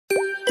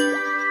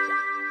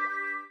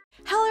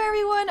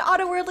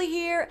Autoworldly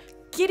here.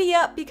 Giddy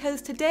up,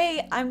 because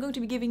today I'm going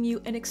to be giving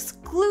you an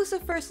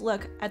exclusive first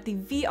look at the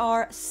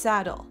VR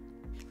Saddle.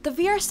 The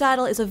VR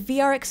Saddle is a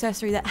VR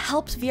accessory that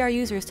helps VR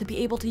users to be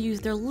able to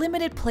use their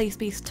limited play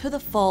space to the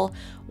full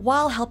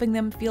while helping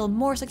them feel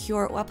more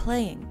secure while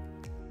playing.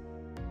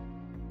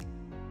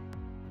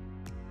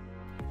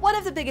 One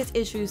of the biggest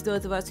issues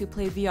those of us who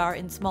play VR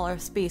in smaller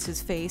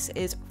spaces face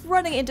is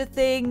running into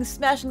things,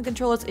 smashing the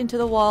controllers into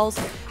the walls.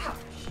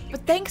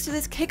 But thanks to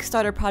this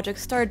Kickstarter project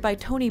started by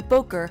Tony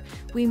Boker,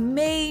 we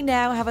may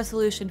now have a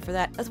solution for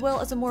that, as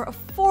well as a more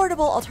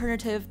affordable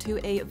alternative to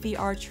a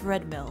VR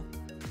treadmill.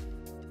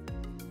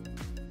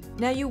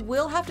 Now you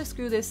will have to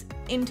screw this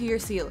into your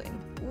ceiling,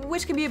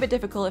 which can be a bit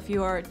difficult if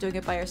you are doing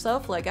it by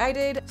yourself like I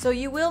did, so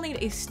you will need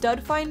a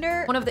stud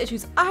finder. One of the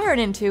issues I ran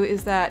into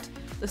is that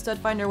the stud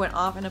finder went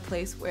off in a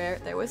place where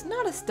there was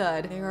not a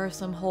stud. There are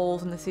some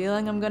holes in the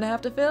ceiling I'm gonna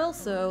have to fill,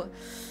 so...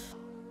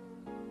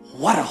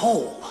 What a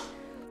hole!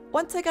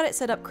 Once I got it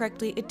set up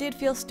correctly, it did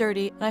feel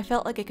sturdy, and I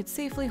felt like I could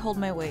safely hold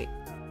my weight.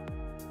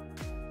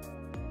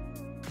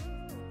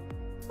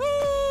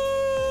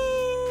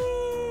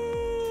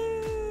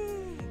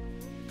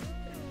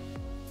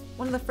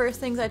 One of the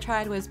first things I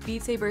tried was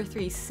Beat Saber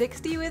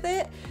 360 with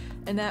it,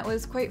 and that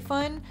was quite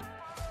fun.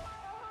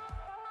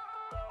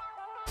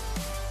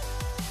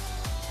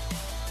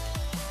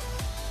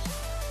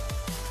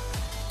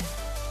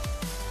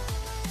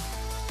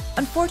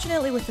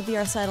 Unfortunately, with the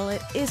VR Saddle,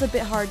 it is a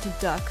bit hard to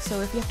duck,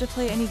 so if you have to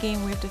play any game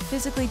where you have to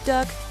physically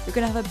duck, you're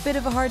gonna have a bit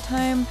of a hard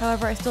time.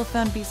 However, I still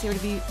found Beat Saber to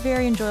be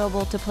very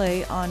enjoyable to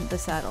play on the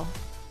saddle.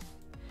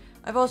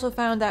 I've also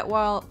found that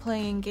while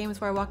playing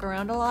games where I walk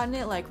around a lot in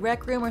it, like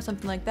Rec Room or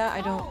something like that,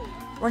 I don't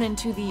run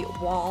into the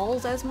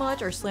walls as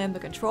much or slam the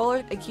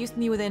controller. It keeps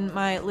me within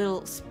my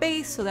little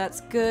space, so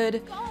that's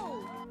good.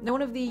 Now,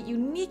 one of the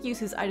unique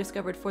uses I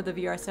discovered for the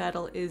VR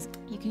Saddle is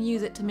you can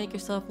use it to make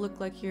yourself look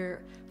like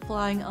you're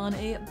flying on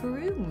a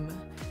broom.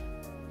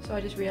 So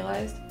I just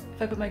realized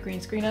if I put my green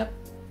screen up,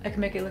 I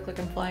can make it look like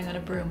I'm flying on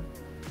a broom.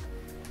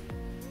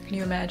 Can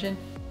you imagine?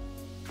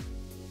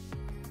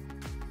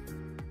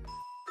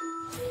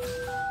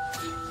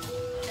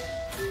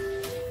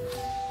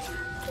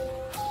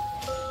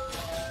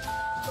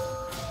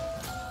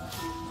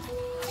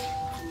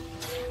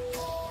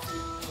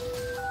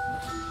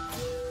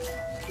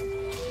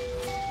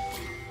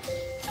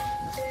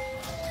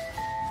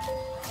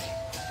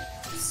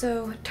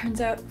 So, it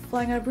turns out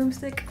flying on a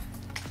broomstick,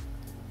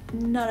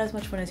 not as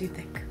much fun as you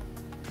think.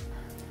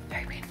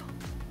 Very painful.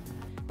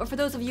 But for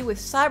those of you with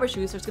cyber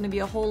shoes, there's going to be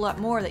a whole lot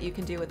more that you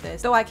can do with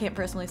this. Though I can't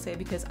personally say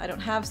because I don't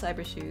have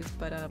cyber shoes,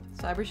 but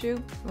cyber shoe,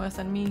 you want to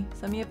send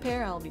me a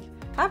pair? I'll be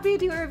happy to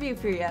do a review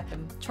for you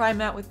and try them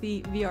out with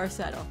the VR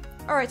Saddle.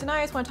 Alright, tonight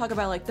I just want to talk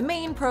about like the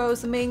main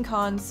pros, the main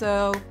cons.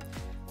 So,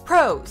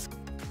 pros.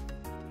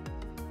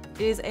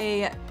 It is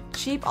a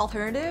cheap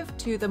alternative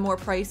to the more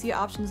pricey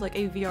options like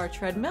a VR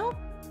treadmill.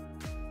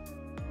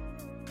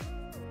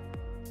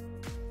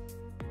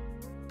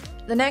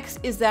 The next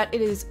is that it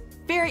is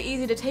very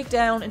easy to take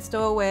down and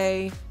stow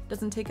away,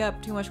 doesn't take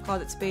up too much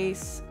closet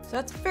space, so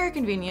that's very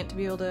convenient to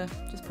be able to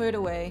just put it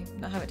away,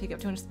 not have it take up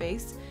too much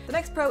space. The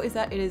next pro is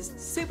that it is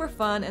super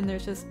fun and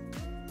there's just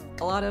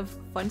a lot of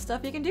fun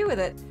stuff you can do with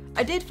it.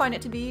 I did find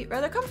it to be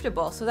rather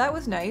comfortable, so that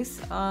was nice.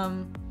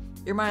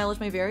 Your mileage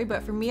may vary,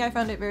 but for me I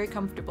found it very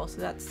comfortable, so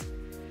that's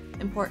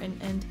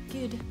important and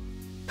good.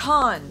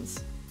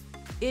 Cons.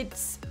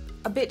 It's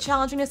a bit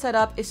challenging to set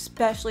up,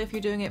 especially if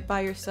you're doing it by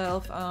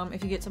yourself.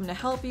 If you get someone to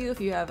help you, if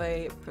you have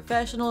a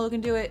professional who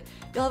can do it,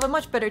 you'll have a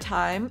much better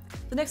time.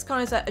 The next con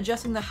is that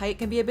adjusting the height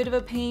can be a bit of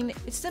a pain.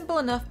 It's simple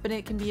enough, but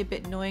it can be a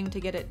bit annoying to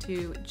get it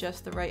to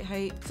just the right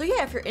height. So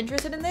yeah, if you're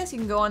interested in this, you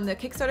can go on the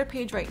Kickstarter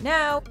page right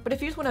now. But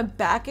if you just want to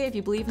back it, if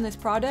you believe in this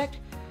product,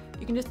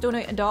 you can just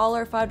donate $1,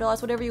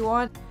 $5, whatever you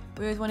want.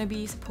 We always want to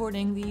be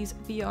supporting these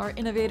VR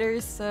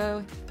innovators,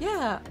 so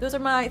yeah, those are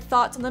my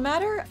thoughts on the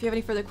matter. If you have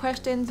any further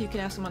questions, you can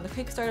ask them on the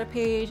Kickstarter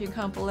page. You can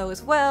comment below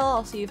as well.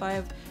 I'll see if I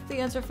have the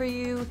answer for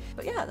you.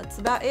 But yeah, that's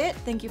about it.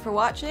 Thank you for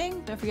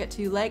watching. Don't forget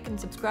to like and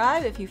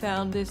subscribe if you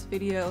found this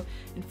video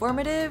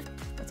informative.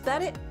 That's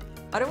about it.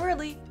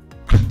 Autoworldly.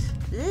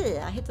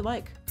 Ugh, I hit the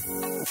mic.